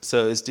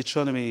So it's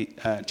Deuteronomy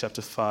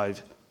chapter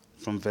 5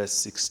 from verse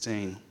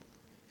 16.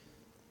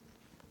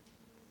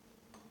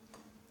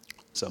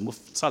 So move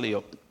slightly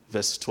up,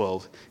 verse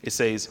 12. It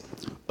says,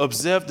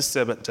 observe the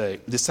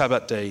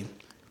Sabbath day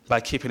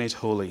by keeping it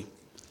holy.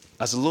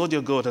 As the Lord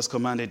your God has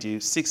commanded you,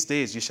 6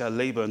 days you shall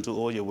labor and do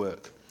all your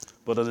work.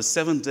 But on the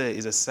seventh day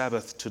is a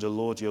Sabbath to the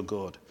Lord your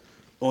God.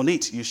 On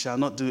it you shall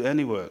not do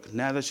any work,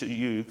 neither should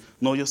you,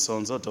 nor your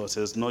sons or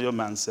daughters, nor your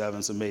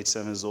manservants or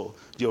maidservants, or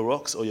your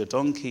ox or your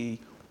donkey,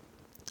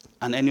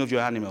 and any of your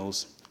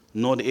animals,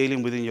 nor the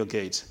alien within your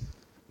gate,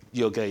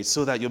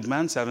 so that your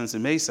manservants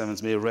and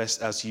maidservants may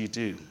rest as you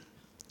do.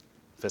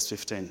 Verse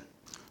 15.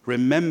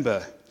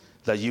 Remember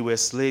that you were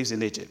slaves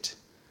in Egypt,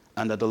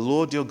 and that the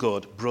Lord your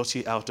God brought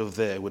you out of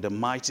there with a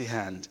mighty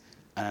hand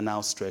and an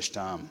outstretched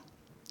arm.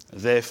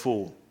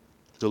 Therefore,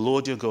 the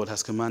Lord your God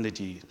has commanded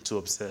you to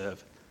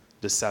observe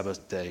the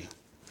Sabbath day.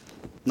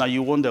 Now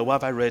you wonder, why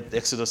have I read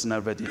Exodus and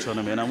I've read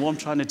Deuteronomy? And what I'm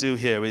trying to do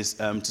here is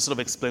to sort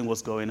of explain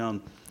what's going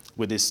on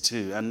with this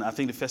too. And I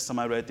think the first time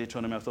I read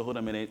Deuteronomy, I thought, hold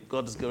on a minute,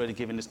 God has already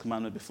given this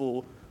commandment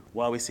before.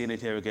 Why are we seeing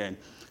it here again?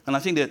 And I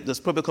think that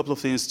there's probably a couple of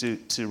things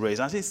to raise.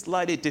 And I think it's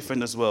slightly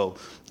different as well,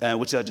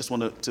 which I just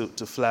want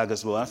to flag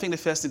as well. And I think the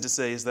first thing to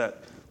say is that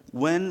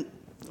when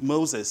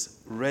Moses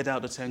read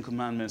out the Ten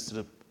Commandments to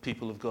the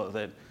people of God,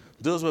 then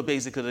those were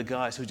basically the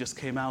guys who just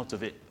came out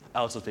of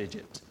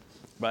Egypt.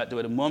 Right? They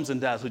were the moms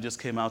and dads who just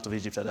came out of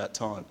Egypt at that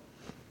time.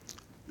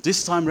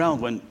 This time round,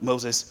 when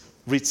Moses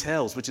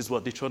retells, which is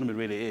what Deuteronomy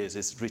really is,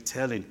 it's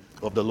retelling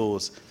of the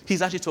laws.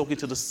 He's actually talking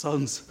to the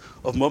sons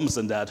of moms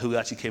and dad who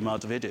actually came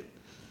out of Egypt.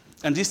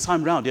 And this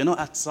time round, they're not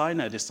at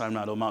Sinai this time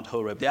round or Mount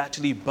Horeb. They're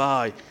actually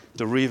by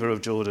the river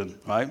of Jordan,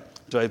 right?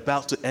 They're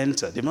about to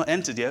enter. They've not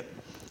entered yet,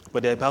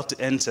 but they're about to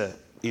enter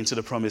into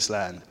the promised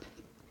land.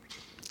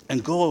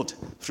 And God,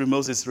 through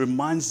Moses,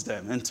 reminds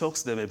them and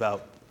talks to them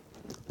about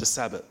the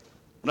Sabbath.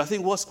 But I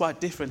think what's quite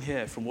different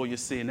here from what you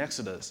see in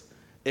Exodus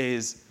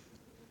is,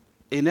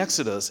 in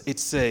Exodus, it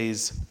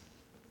says,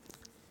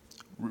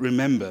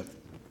 remember.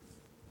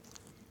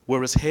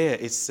 Whereas here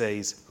it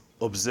says,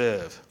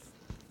 observe.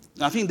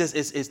 And I think there's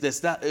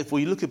that, if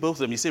we look at both of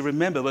them, you see,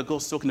 remember, where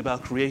God's talking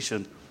about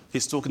creation,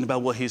 he's talking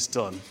about what he's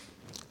done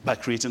by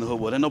creating the whole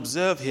world. And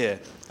observe here,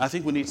 I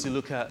think we need to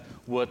look at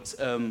what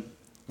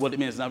it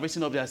means. Now,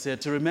 written up there, I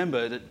said, to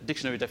remember, the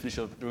dictionary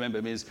definition of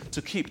remember means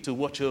to keep, to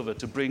watch over,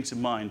 to bring to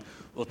mind,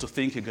 or to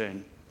think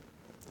again.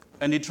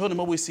 And in Deuteronomy,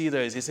 what we see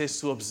there is it says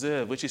to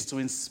observe, which is to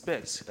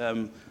inspect.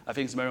 I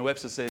think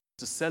Merriam-Webster says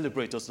to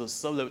celebrate or to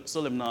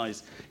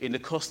solemnize in a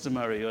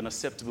customary or an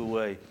acceptable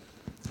way.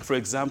 For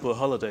example, a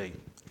holiday,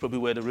 probably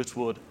where the root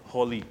word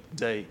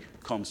holiday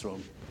comes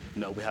from.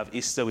 You know, we have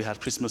Easter, we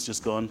had Christmas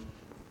just gone.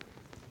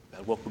 We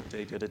had Work Book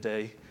Day the other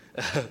day.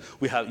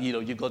 We have,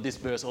 you've got this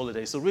various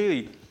holiday. So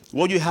really,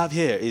 what you have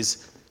here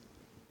is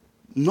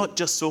not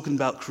just talking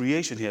about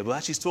creation here, but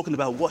actually talking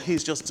about what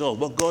he's just done,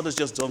 what God has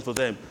just done for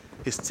them.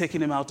 He's taken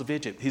them out of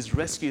Egypt. He's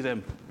rescued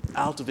them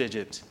out of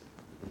Egypt.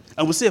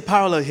 And we see a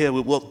parallel here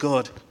with what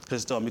God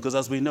has done, because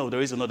as we know,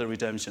 there is another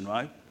redemption,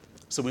 right?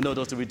 So we know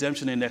there's the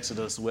redemption in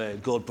Exodus where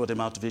God brought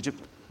them out of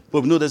Egypt.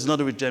 But we know there's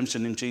another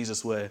redemption in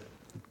Jesus where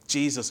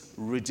Jesus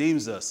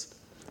redeems us.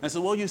 And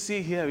so what you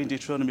see here in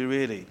Deuteronomy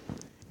really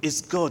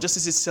is God, just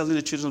as he's telling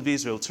the children of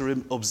Israel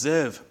to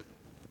observe,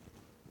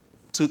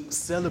 to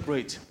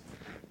celebrate,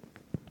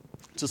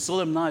 to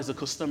solemnize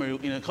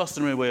in a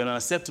customary way, in an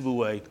acceptable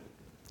way,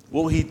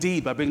 what he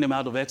did by bringing them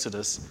out of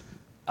Exodus,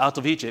 out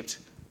of Egypt.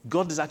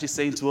 God is actually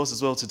saying to us as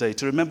well today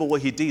to remember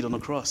what he did on the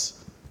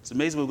cross. It's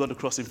amazing we've got the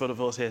cross in front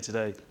of us here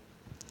today.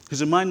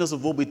 He's reminding us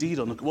of what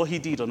he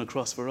did on the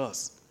cross for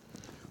us.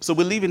 So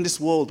we live in this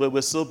world where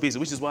we're so busy,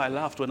 which is why I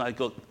laughed when I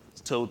got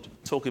told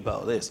talk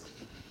about this.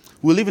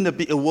 We live in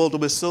a world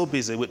where we're so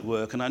busy with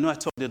work. And I know I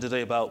talked the other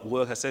day about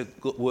work. I said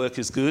work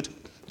is good.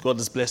 God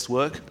has blessed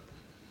work.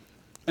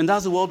 And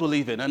that's the world we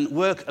live in. And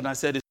work, and I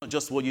said, it's not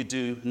just what you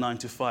do 9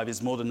 to 5.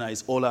 It's more than that.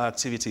 It's all our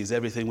activities,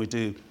 everything we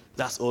do.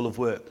 That's all of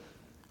work.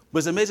 But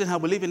it's amazing how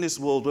we live in this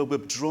world where we're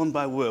drawn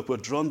by work. We're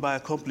drawn by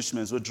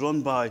accomplishments. We're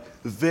drawn by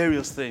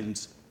various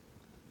things.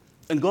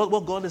 And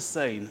what God is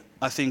saying,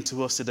 I think,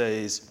 to us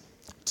today is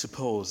to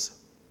pause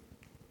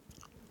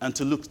and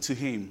to look to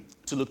him,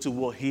 to look to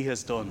what he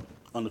has done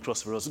on the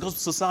cross for us. Because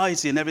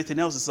society and everything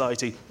else,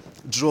 society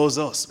draws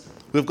us.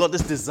 We've got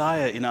this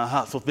desire in our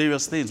heart for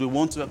various things. We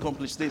want to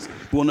accomplish this.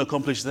 We want to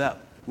accomplish that.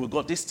 We've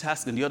got this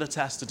task and the other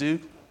task to do.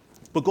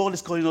 But God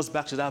is calling us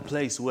back to that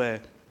place where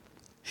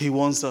he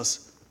wants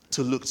us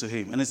to look to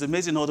him. And it's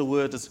amazing all the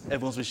word that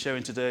everyone's been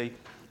sharing today.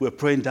 We're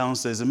praying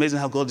downstairs. It's amazing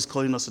how God is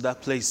calling us to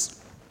that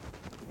place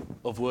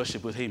of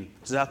worship with him,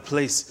 to that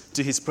place,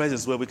 to his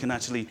presence where we can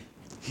actually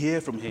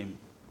hear from him.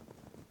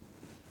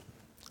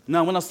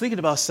 Now, when I was thinking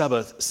about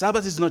Sabbath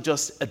is not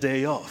just a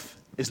day off.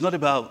 It's not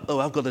about,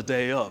 I've got a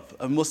day off.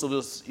 And most of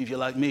us, if you're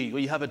like me,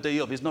 when you have a day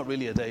off, it's not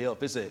really a day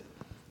off, is it?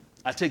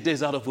 I take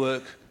days out of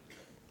work,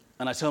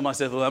 and I tell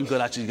myself,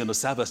 I'm actually going to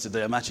Sabbath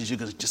today. I'm actually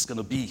just going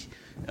to be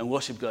and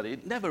worship God.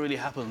 It never really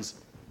happens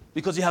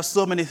because you have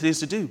so many things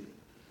to do.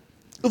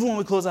 Even when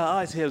we close our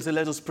eyes here and say,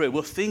 let us pray,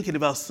 we're thinking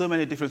about so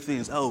many different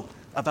things. Oh,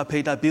 have I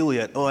paid that bill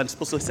yet? Oh, I'm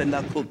supposed to send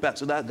that code back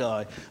to that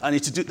guy. I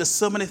need to do, there's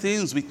so many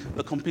things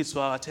that compete for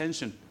our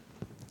attention.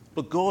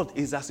 But God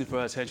is asking for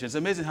our attention. It's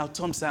amazing how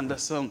Tom sang that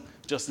song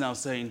just now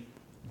saying,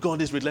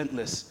 God is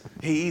relentless.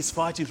 He is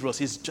fighting for us.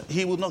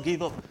 He will not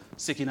give up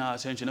seeking our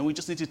attention. And we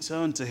just need to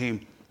turn to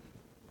him.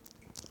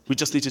 We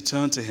just need to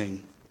turn to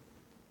him.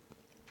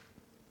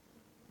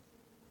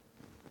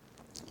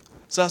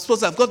 So I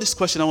suppose I've got this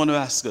question I want to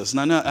ask us.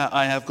 And I know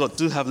I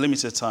do have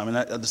limited time. And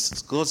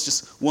God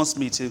just wants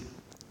me to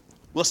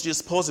let's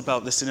just pause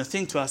about this and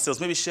think to ourselves.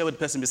 Maybe share with the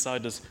person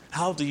beside us.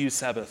 How do you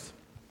Sabbath?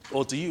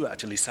 Or do you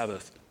actually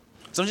Sabbath?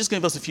 So I'm just going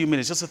to give us a few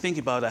minutes just to think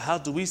about it. How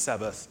do we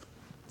Sabbath?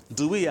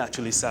 Do we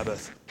actually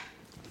Sabbath?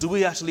 Do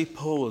we actually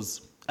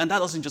pause? And that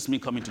doesn't just mean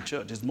coming to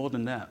church. It's more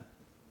than that.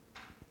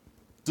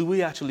 Do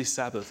we actually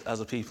Sabbath as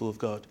a people of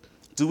God?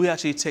 Do we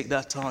actually take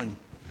that time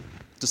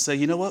to say,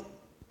 you know what?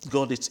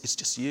 God, it's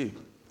just you.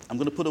 I'm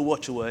going to put a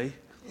watch away.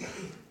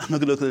 I'm not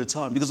going to look at the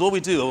time. Because what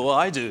we do, or what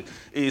I do,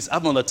 is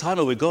I'm on a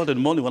timer with God in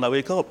the morning when I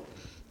wake up.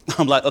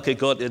 I'm like, okay,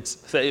 God, it's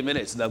 30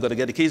 minutes. And I've got to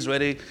get the keys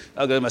ready. I've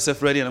got to get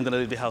myself ready, and I'm going to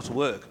leave the house to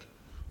work.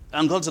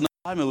 And God's on a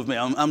timer with me.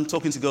 I'm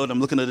talking to God. I'm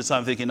looking at the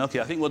time thinking, okay,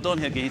 I think we're done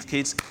here,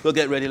 kids. Go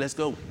get ready. Let's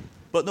go.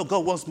 But no,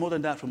 God wants more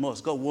than that from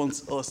us. God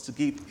wants us to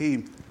give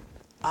him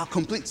our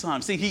complete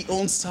time. See, he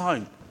owns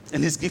time.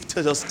 And he's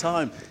gifted us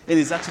time. And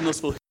he's asking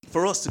us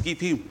for us to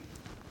give him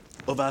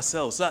of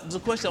ourselves. So the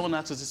question I want to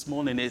ask us this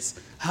morning is,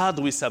 how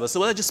do we Sabbath?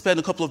 So let's just spend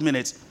a couple of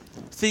minutes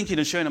thinking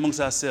and sharing amongst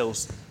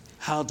ourselves,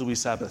 how do we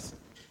Sabbath?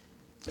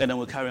 And then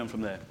we'll carry on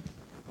from there.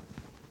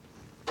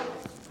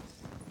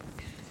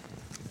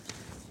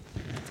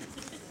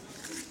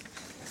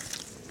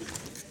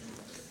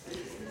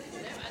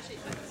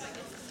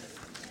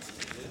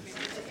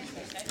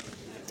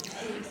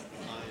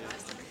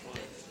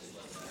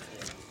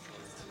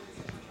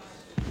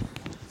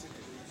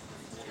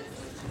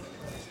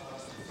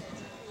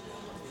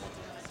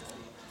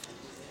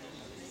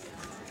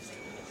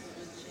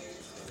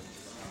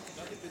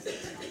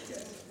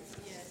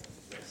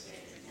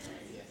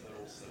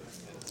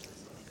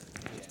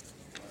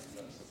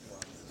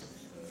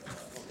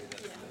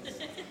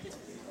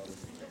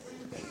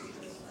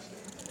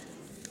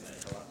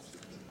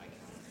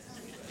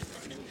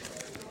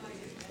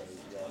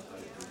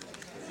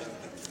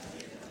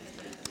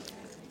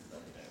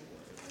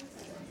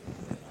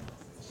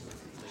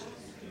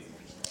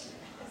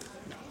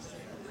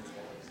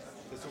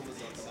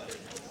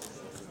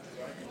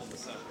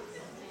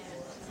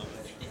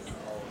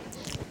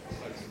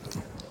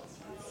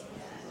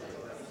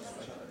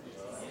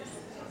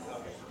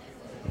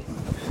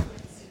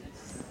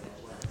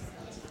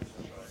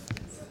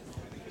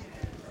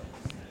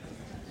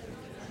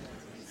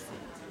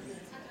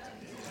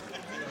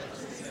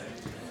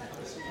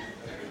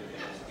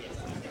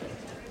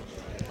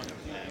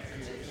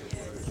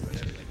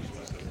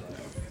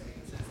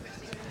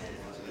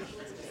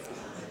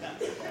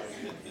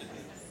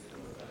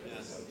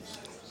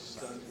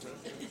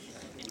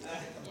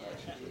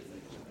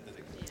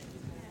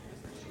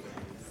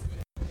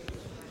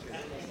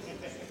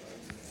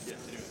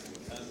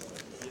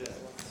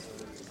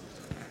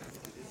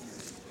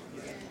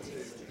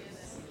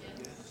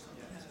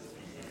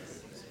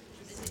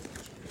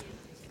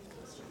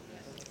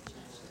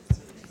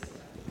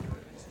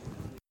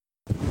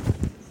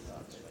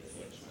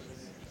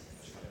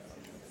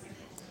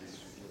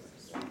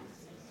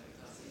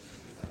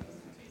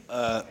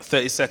 Uh,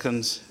 30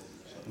 seconds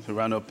to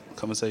round up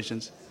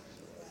conversations.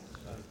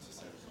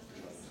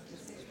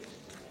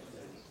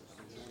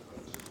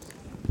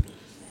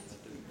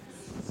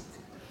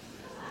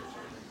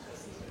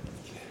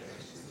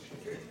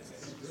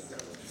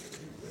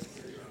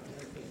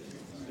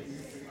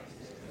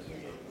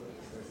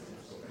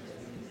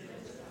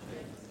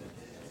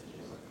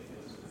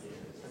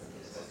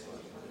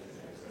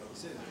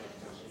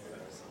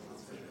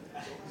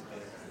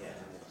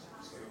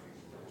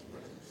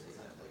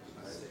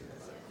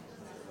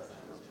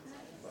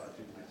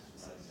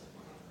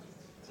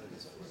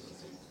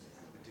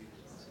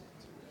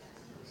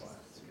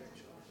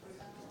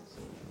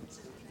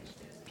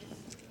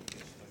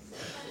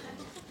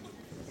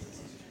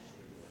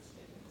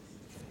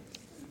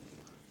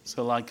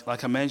 So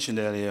like I mentioned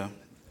earlier,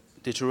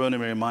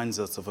 Deuteronomy reminds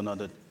us of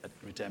another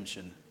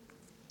redemption.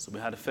 So we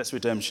had the first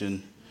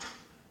redemption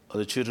of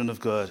the children of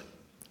God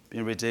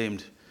being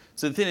redeemed.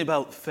 So the thing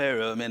about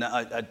Pharaoh, I mean,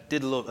 I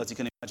did love, as you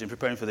can imagine,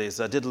 preparing for this,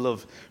 I did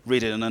love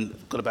reading, and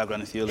I've got a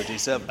background in theology.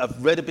 So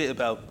I've read a bit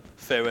about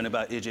Pharaoh and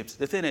about Egypt.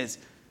 The thing is,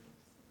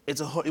 it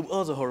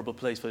was a horrible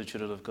place for the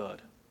children of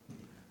God.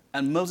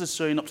 And Moses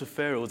showing up to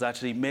Pharaoh was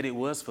actually made it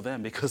worse for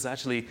them, because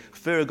actually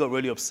Pharaoh got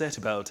really upset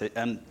about it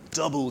and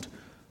doubled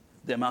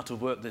the amount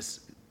of work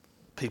this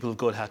people of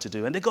God had to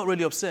do. And they got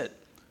really upset.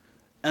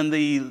 And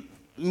the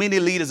many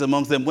leaders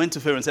amongst them went to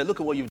Pharaoh and said, look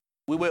at what you've done.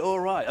 We were all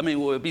right. I mean,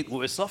 we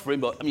were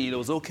suffering, but I mean, it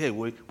was okay.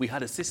 We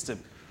had a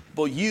system.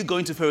 But you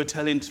going to Pharaoh,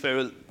 telling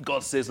Pharaoh,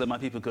 God says, let my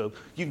people go,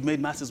 you've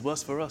made matters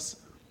worse for us.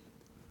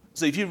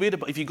 So if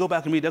you go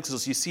back and read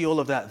Exodus, you see all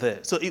of that there.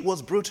 So it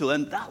was brutal,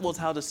 and that was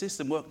how the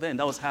system worked then.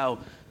 That was how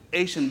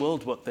ancient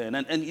world worked then.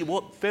 And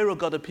what Pharaoh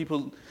got the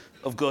people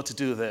of God to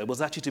do there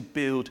was actually to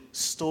build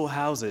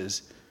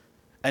storehouses,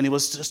 and it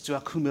was just to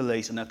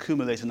accumulate and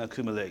accumulate and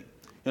accumulate.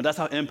 That's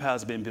how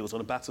empires have been built, on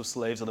the backs of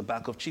slaves, on the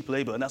back of cheap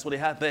labor, and that's what they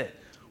had there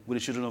with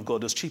the children of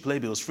God. There was cheap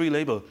labor, it was free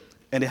labor,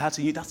 and they had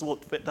to use. That's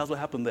what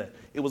happened there.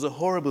 It was a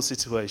horrible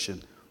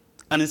situation.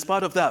 And in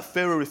spite of that,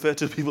 Pharaoh referred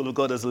to the people of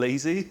God as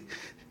lazy.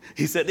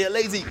 He said, they're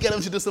lazy, get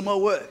them to do some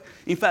more work.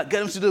 In fact,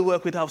 get them to do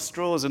work without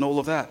straws and all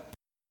of that.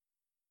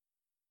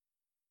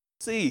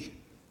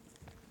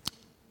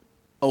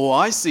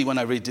 I see when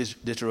I read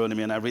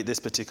Deuteronomy and I read this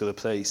particular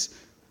place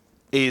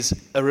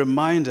is a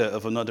reminder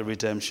of another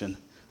redemption.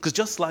 Because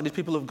just like the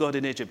people of God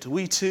in Egypt,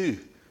 we too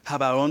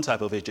have our own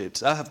type of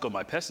Egypt. I have got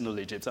my personal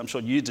Egypt. I'm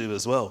sure you do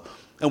as well.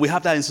 And we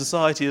have that in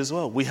society as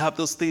well. We have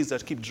those things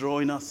that keep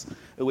drawing us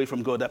away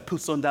from God, that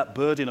puts on that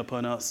burden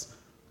upon us.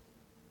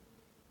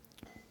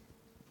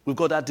 We've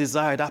got that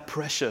desire, that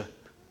pressure.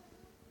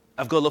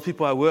 I've got a lot of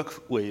people I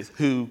work with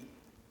who,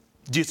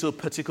 due to a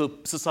particular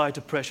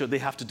societal pressure, they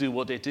have to do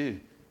what they do.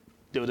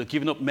 They would have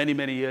given up many,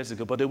 many years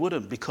ago, but they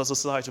wouldn't because of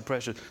societal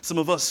pressure. Some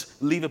of us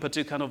live a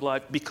particular kind of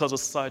life because of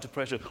societal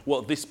pressure.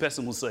 What this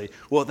person will say,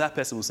 what that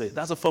person will say.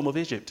 That's a form of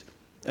Egypt.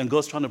 And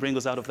God's trying to bring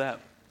us out of that.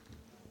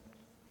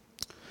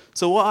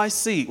 So what I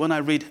see when I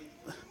read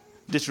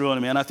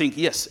Deuteronomy, and I think,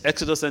 yes,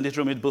 Exodus and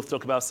Deuteronomy both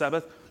talk about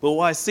Sabbath, but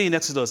what I see in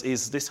Exodus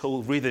is this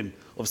whole rhythm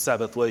of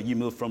Sabbath where you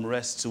move from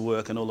rest to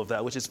work and all of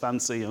that, which is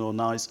fancy and all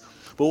nice.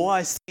 But what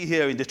I see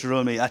here in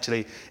Deuteronomy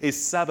actually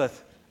is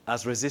Sabbath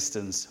as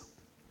resistance.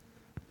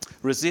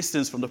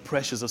 Resistance from the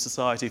pressures of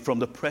society, from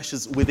the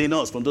pressures within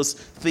us, from those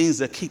things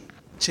that keep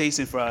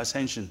chasing for our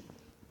attention.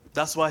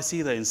 That's why I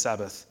see that in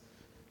Sabbath,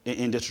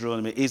 in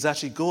Deuteronomy, is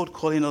actually God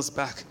calling us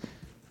back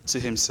to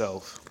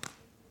himself.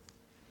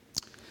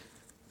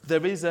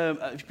 There is,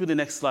 if you put the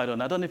next slide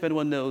on, I don't know if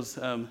anyone knows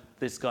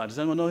this guy. Does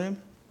anyone know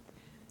him?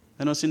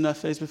 Anyone seen that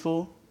face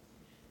before?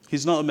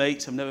 He's not a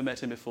mate. I've never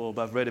met him before,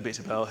 but I've read a bit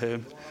about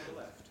him. The one on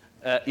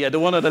the left. Yeah, the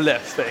one on the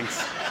left,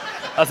 thanks.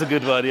 That's a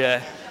good one,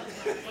 yeah.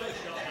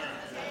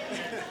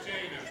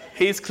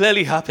 He's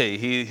clearly happy.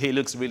 He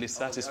looks really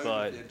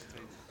satisfied.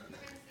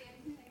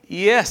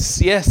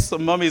 Yes.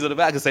 Some mummies at the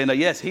back are saying that.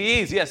 Yes, he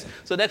is, yes.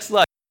 So next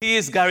slide. He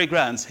is Gary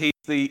Grant. He's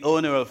the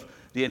owner of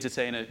the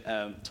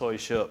Entertainer toy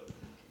shop.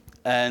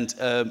 And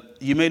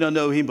you may not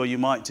know him, but you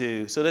might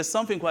do. So there's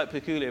something quite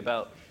peculiar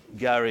about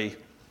Gary.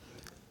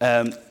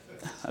 I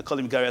call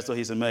him Gary, I thought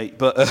he's a mate.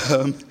 But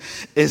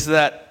is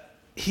that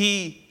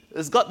he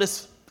has got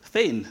this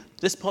thing,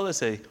 this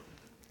policy,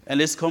 and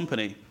this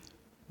company,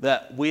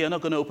 that we are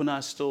not going to open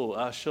our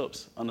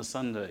shops on a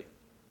Sunday.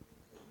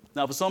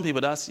 Now, for some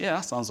people, that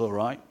sounds all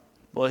right.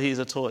 But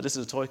this is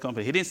a toy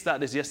company. He didn't start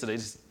this yesterday.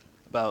 This is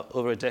about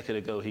over a decade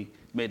ago, he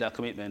made that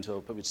commitment, or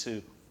probably 2.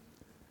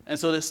 And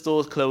so the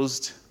store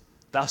closed.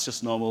 That's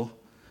just normal.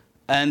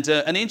 And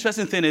an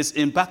interesting thing is,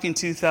 back in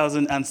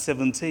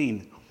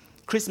 2017,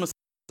 Christmas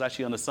was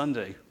actually on a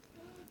Sunday.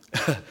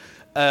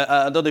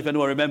 I don't know if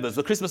anyone remembers,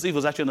 but Christmas Eve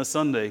was actually on a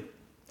Sunday.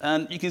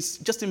 And you can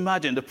just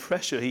imagine the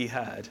pressure he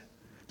had.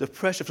 The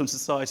pressure from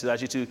society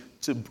actually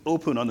to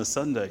open on a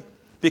Sunday.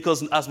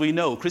 Because as we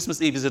know,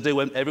 Christmas Eve is a day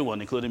when everyone,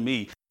 including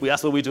me,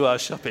 that's when we do our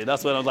shopping.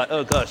 That's when I'm like,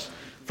 oh gosh,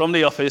 from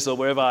the office or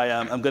wherever I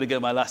am, I'm going to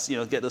get my last,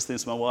 get those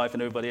things for my wife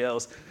and everybody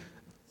else.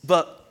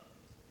 But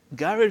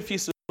Gary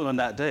refused to open on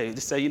that day. They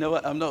say, you know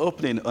what, I'm not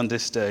opening on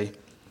this day.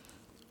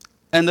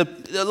 And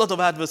a lot of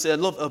adverts, a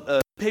lot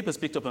of papers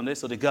picked up on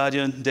this, so The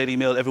Guardian, Daily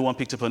Mail, everyone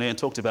picked up on it and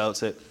talked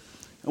about it.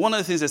 And one of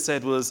the things they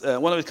said was,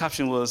 one of the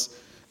captions was,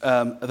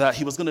 that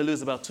he was going to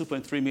lose about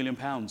 £2.3 million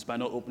by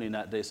not opening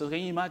that day. So can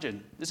you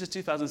imagine? This is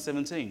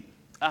 2017,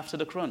 after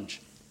the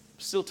crunch.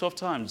 Still tough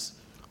times.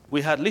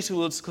 We had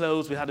Littlewoods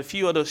closed. We had a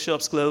few other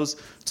shops closed.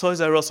 Toys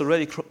R Us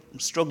already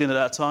struggling at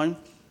that time.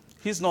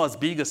 He's not as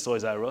big as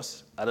Toys R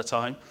Us at the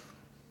time,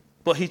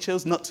 but he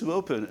chose not to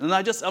open. And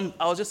I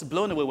was just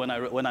blown away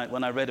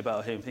when I read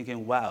about him,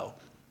 thinking, wow.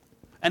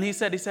 And he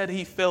said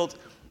he felt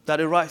that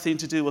the right thing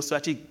to do was to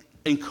actually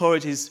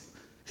encourage his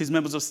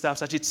members of staff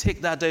to actually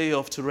take that day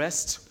off to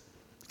rest,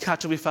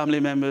 catch up with family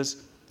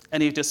members,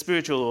 and if they're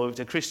spiritual or if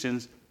they're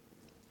Christians,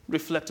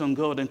 reflect on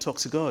God and talk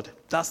to God.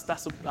 That's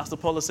the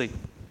policy.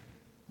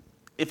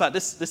 In fact,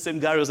 this same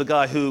Gary was a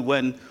guy who,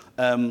 when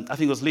I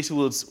think it was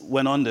Littlewoods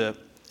went under,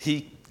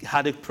 he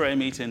had a prayer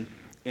meeting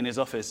in his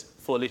office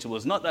for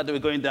Littlewoods. Not that they were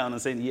going down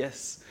and saying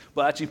yes,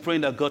 but actually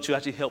praying that God should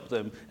actually help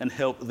them and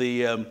help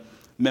the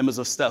members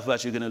of staff who are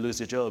actually going to lose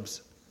their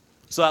jobs.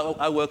 So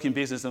I work in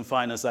business and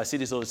finance. I see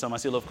this all the time. I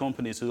see a lot of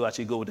companies who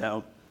actually go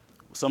down.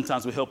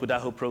 Sometimes we help with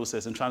that whole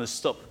process and trying to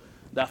stop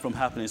that from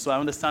happening. So I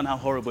understand how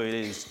horrible it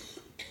is.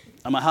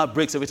 And my heart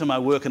breaks every time I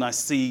work and I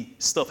see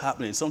stuff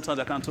happening. Sometimes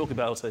I can't talk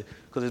about it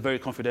because it's very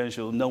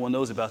confidential. No one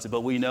knows about it,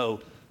 but we know.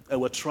 And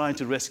we're trying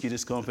to rescue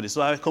this company.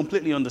 So I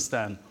completely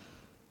understand.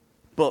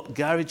 But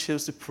Gary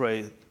chose to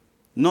pray.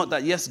 Not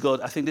that, yes,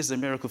 God, I think this is a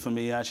miracle for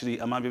me.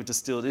 Actually, I might be able to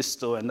steal this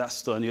store and that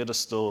store and the other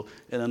store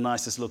in the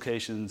nicest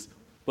locations.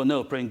 But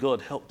no, praying,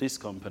 God, help this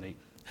company,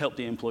 help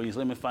the employees,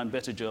 let me find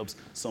better jobs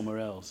somewhere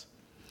else.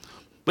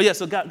 But yeah,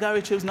 so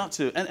Gary chose not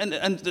to.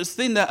 And the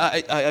thing that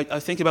I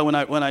think about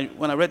when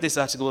I read this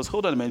article was,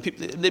 hold on a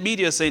minute, the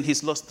media is saying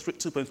he's lost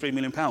 £2.3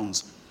 million.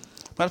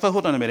 But if I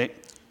hold on a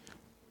minute,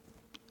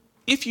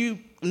 if you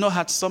not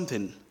had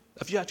something,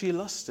 have you actually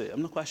lost it?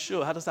 I'm not quite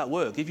sure. How does that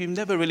work? If you've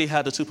never really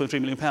had the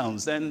 £2.3 million,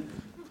 then...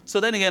 So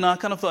then again, I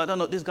kind of thought, I don't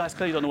know, these guys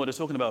clearly don't know what they're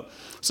talking about.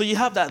 So you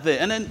have that there.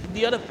 And then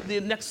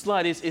the next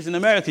slide is in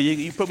America.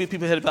 You probably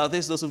people heard about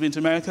this, those who've been to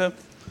America.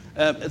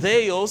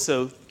 They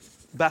also,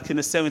 back in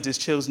the 70s,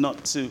 chose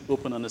not to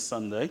open on a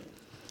Sunday.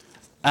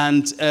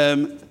 And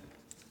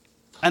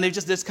they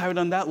just carried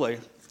on that way.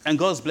 And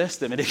God's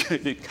blessed them, and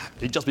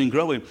they've just been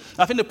growing.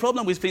 I think the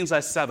problem with things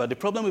like Sabbath, the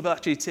problem with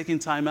actually taking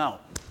time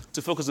out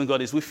to focus on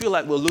God is we feel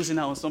like we're losing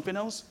out on something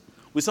else.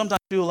 We sometimes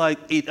feel like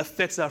it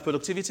affects our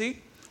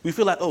productivity. We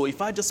feel like, oh,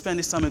 if I just spend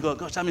this time with God,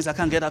 gosh, that means I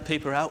can't get that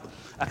paper out.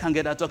 I can't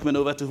get that document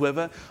over to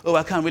whoever. Oh,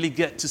 I can't really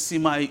get to see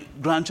my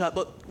grandchild.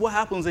 But what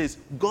happens is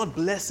God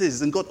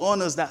blesses and God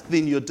honors that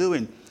thing you're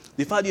doing.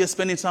 The fact that you're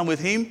spending time with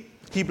him,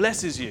 he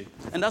blesses you.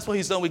 And that's what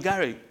he's done with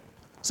Gary.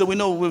 So we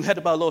know we've heard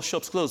about a lot of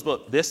shops closed,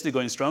 but they're still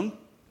going strong.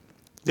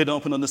 They don't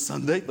open on the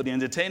Sunday, but the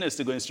entertainers are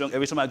still going strong.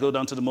 Every time I go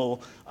down to the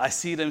mall, I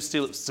see them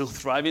still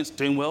thriving,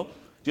 doing well.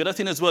 The other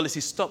thing as well is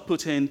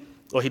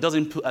he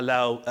doesn't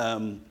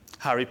allow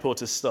Harry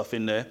Potter stuff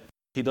in there.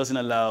 He doesn't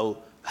allow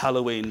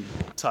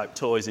Halloween-type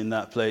toys in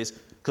that place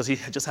because he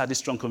just had this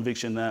strong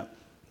conviction that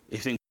he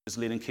thinks he's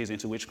leading kids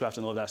into witchcraft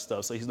and all that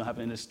stuff, so he's not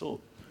having it in his store.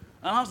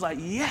 And I was like,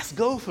 yes,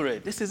 go for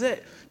it. This is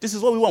it. This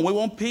is what we want. We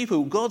want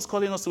people. God's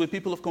calling us to be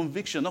people of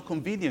conviction, not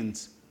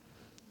convenience.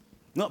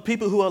 Not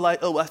people who are like,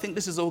 oh, I think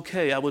this is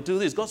okay, I will do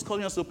this. God's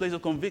calling us to a place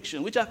of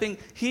conviction, which I think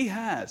he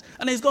has.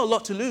 And he's got a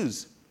lot to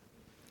lose.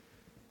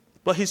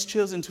 But he's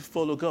chosen to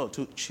follow God,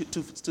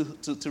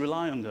 to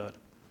rely on God.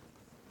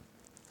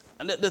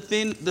 And the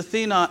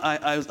thing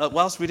I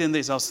whilst reading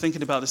this, I was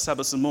thinking about the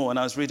Sabbath some more, and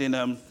I was reading,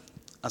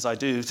 as I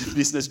do,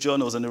 business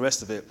journals and the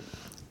rest of it.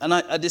 And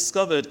I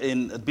discovered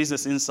in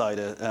Business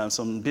Insider,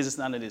 some business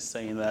analysts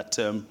saying that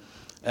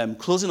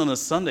closing on a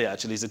Sunday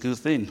actually is a good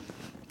thing.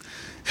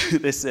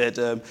 They said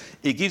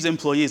it gives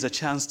employees a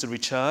chance to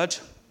recharge.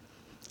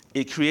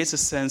 It creates a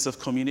sense of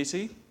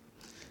community.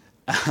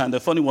 And the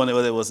funny one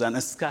there was an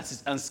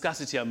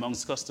scarcity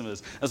amongst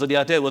customers. And so the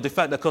idea was the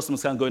fact that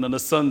customers can't go in on a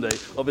Sunday,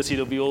 obviously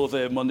they'll be all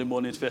there Monday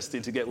morning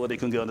festing to get what they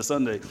can get on a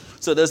Sunday.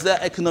 So there's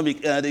that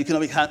economic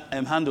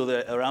handle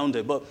there around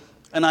it.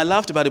 And I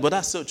laughed about it, but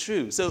that's so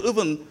true. So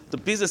even the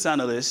business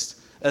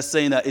analysts are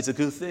saying that it's a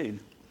good thing.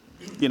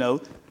 You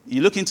know,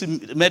 you look into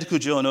the medical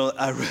journal,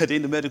 I read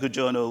an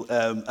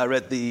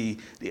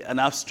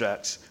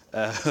abstract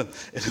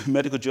in the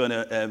medical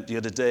journal the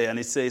other day, and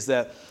it says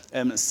that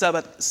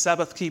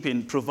Sabbath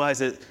keeping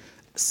provides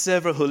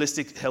several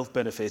holistic health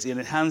benefits. It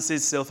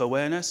enhances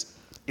self-awareness,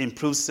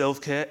 improves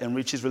self-care,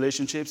 enriches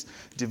relationships,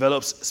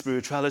 develops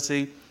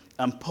spirituality,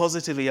 and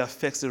positively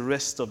affects the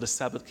rest of the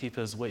Sabbath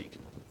keeper's week.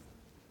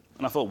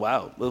 And I thought,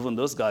 wow, even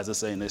those guys are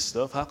saying this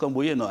stuff. How come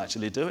we are not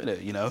actually doing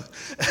it, you know?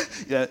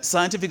 Yeah,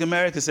 Scientific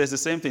America says the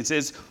same thing. It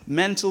says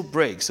mental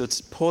break, so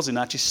it's pausing,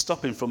 actually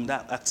stopping from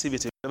that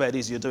activity, whatever it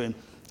is you're doing,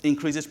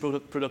 increases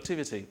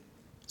productivity.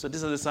 So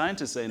these are the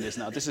scientists saying this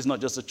now. This is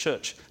not just a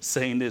church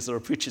saying this or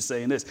a preacher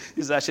saying this.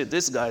 This is actually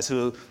these guys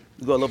who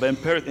got a lot of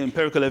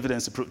empirical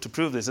evidence to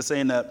prove this. They're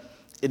saying that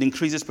it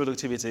increases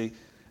productivity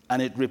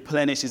and it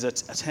replenishes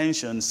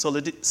attention,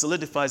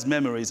 solidifies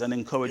memories, and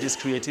encourages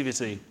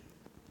creativity.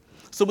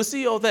 So we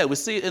see all there. We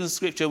see it in the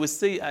scripture. We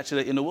see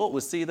actually in the world. We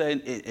see that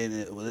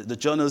in the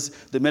journals,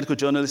 the medical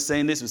journalists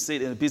saying this. We see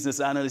it in the business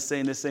analysts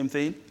saying the same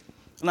thing.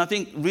 And I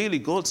think really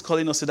God's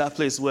calling us to that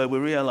place where we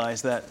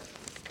realize that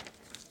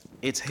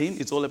it's him.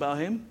 It's all about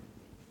him.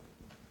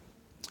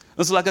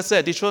 And so like I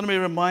said, Deuteronomy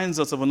reminds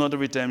us of another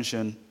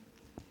redemption.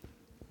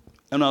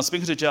 And when I was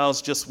speaking to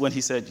Giles just when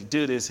he said,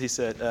 do this, he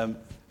said,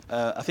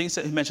 I think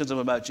he mentioned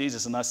something about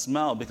Jesus, and I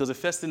smiled because the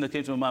first thing that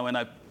came to my mind when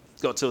I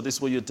got told this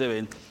is what you're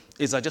doing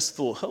is I just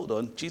thought, hold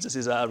on, Jesus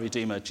is our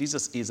Redeemer.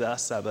 Jesus is our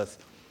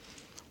Sabbath.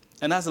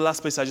 And that's the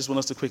last place I just want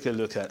us to quickly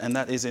look at, and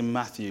that is in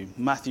Matthew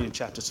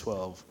chapter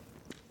 12.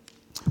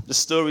 The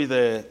story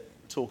there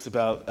talks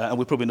about, and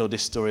we probably know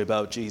this story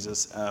about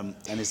Jesus and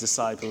his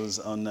disciples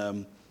on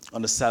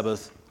the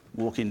Sabbath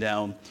walking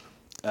down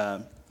a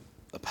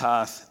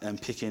path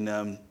and picking,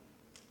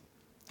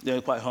 they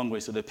were quite hungry,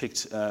 so they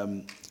picked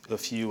a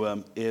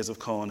few ears of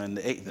corn and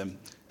they ate them.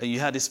 And you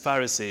had these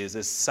Pharisees,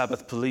 these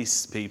Sabbath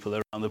police people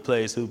around the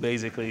place who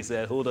basically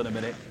said, hold on a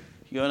minute,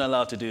 you're not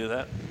allowed to do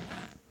that.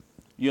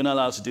 You're not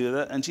allowed to do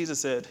that. And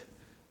Jesus said,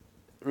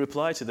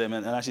 replied to them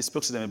and actually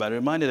spoke to them about it,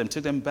 reminded them,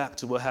 took them back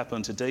to what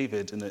happened to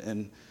David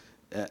and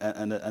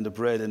the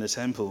bread in the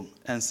temple,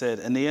 and said,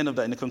 in the end of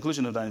that, in the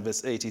conclusion of that, in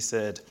verse 8, he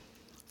said,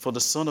 for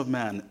the Son of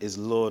Man is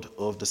Lord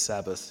of the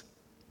Sabbath.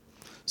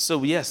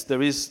 So yes,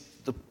 there is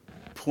the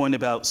point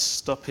about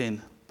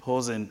stopping,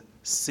 pausing,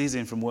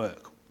 ceasing from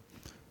work.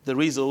 There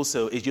is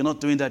also, you're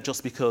not doing that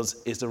just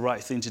because it's the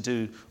right thing to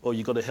do or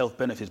you got a health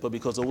benefit, but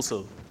because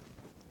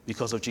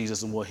because of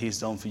Jesus and what he's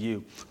done for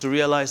you. To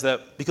realize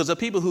that, because there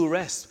are people who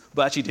rest,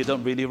 but actually they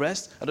don't really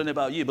rest. I don't know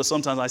about you, but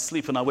sometimes I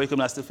sleep and I wake up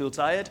and I still feel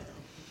tired.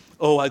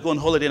 Oh, I go on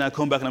holiday and I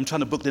come back and I'm trying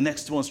to book the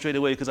next one straight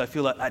away because I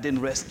feel like I didn't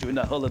rest during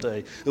that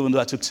holiday, even though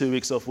I took 2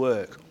 weeks off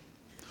work.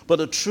 But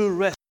the true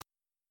rest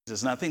is in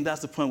Jesus, and I think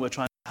that's the point we're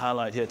trying to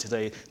highlight here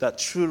today, that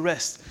true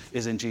rest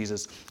is in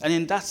Jesus. And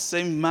in that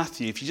same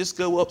Matthew, if you just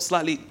go up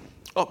slightly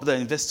up there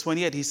in verse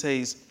 28,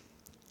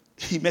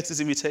 he makes this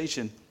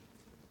invitation.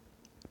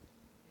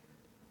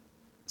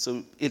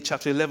 So in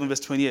chapter 11, verse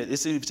 28,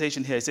 this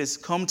invitation here, it says,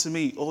 "Come to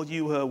me, all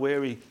you who are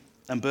weary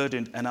and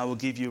burdened, and I will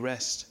give you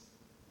rest."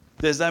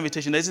 There's that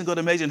invitation. Isn't God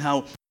amazing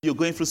how you're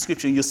going through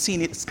Scripture and you're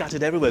seeing it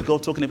scattered everywhere,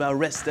 God talking about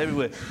rest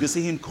everywhere. You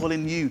see him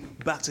calling you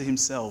back to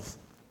himself.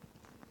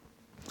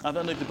 I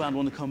don't know if the band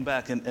want to come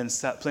back and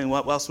start playing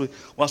whilst we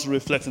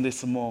reflect on this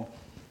some more.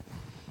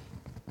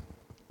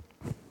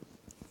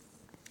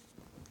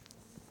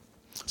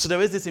 So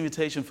there is this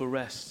invitation for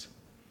rest.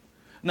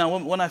 Now,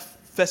 when I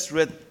first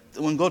read,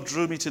 when God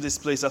drew me to this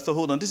place, I thought,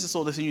 hold on, this is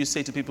all the thing you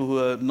say to people who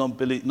are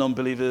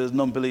non-believers,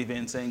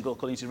 non-believing, saying God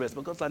calling you to rest.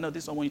 But God's like, no,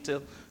 this is what I want you to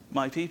tell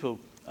my people.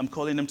 I'm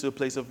calling them to a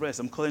place of rest.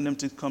 I'm calling them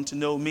to come to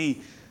know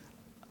me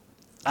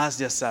as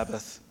their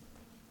Sabbath.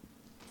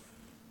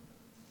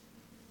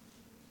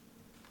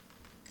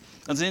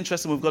 And it's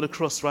interesting, we've got a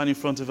cross right in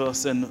front of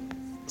us, and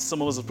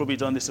some of us have probably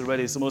done this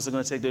already. Some of us are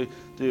going to take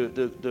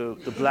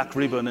the black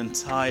ribbon and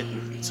tie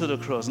it to the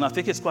cross. And I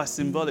think it's quite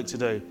symbolic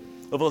today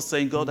of us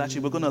saying, God,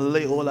 actually, we're going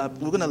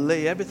to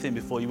lay everything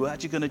before you. We're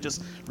actually going to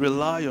just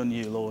rely on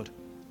you, Lord.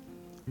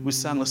 We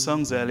sang the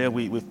songs earlier.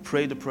 We've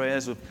prayed the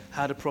prayers. We've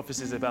had the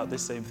prophecies about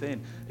this same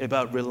thing,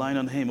 about relying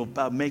on him,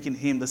 about making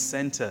him the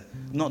center,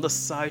 not the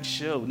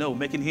sideshow. No,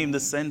 making him the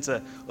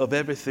center of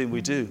everything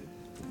we do.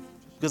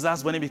 Because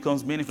that's when it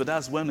becomes meaningful.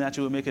 That's when we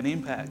actually make an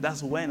impact.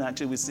 That's when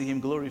actually we see him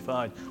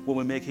glorified, when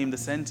we make him the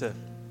center.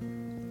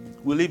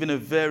 We live in a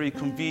very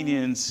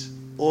convenient,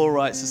 all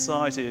right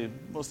society.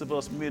 Most of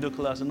us middle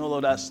class and all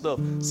of that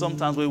stuff.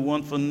 Sometimes we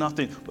want for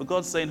nothing. But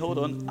God's saying, hold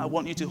on, I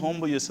want you to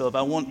humble yourself.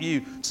 I want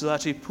you to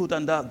actually put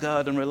on that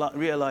guard and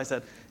realize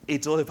that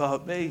it's all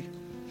about me.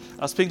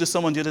 I was speaking to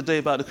someone the other day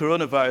about the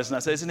coronavirus, and I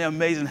said, isn't it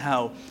amazing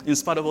how, in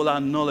spite of all our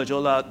knowledge,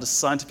 the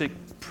scientific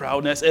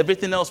proudness,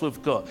 everything else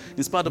we've got,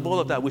 in spite of all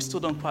of that, we still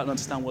don't quite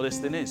understand what this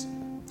thing is.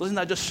 Doesn't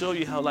that just show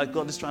you how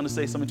God is trying to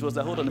say something to us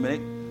that, hold on a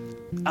minute,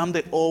 I'm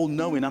the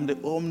all-knowing, I'm the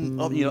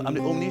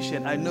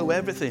omniscient, I know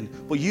everything,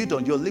 but you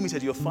don't, you're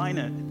limited, you're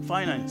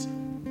finite.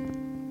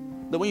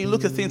 That when you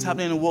look at things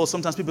happening in the world,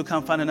 sometimes people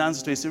can't find an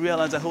answer to it, so you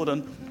realize that, hold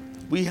on,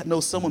 we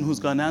know someone who's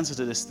got an answer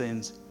to these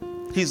things.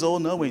 He's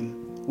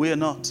all-knowing, we are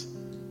not.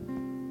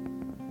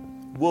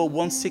 We're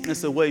one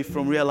sickness away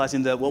from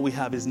realizing that what we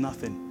have is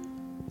nothing.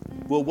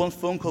 We're one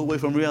phone call away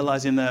from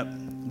realizing that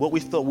what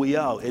we thought we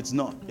are, it's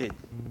not it.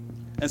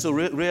 And so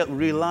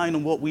relying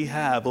on what we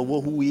have or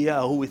who we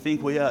are, who we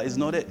think we are, is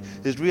not it.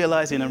 It's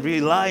realizing and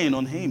relying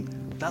on him.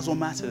 That's what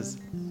matters.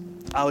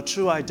 Our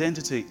true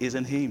identity is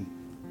in him.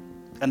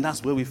 And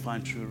that's where we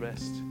find true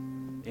rest,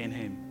 in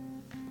him.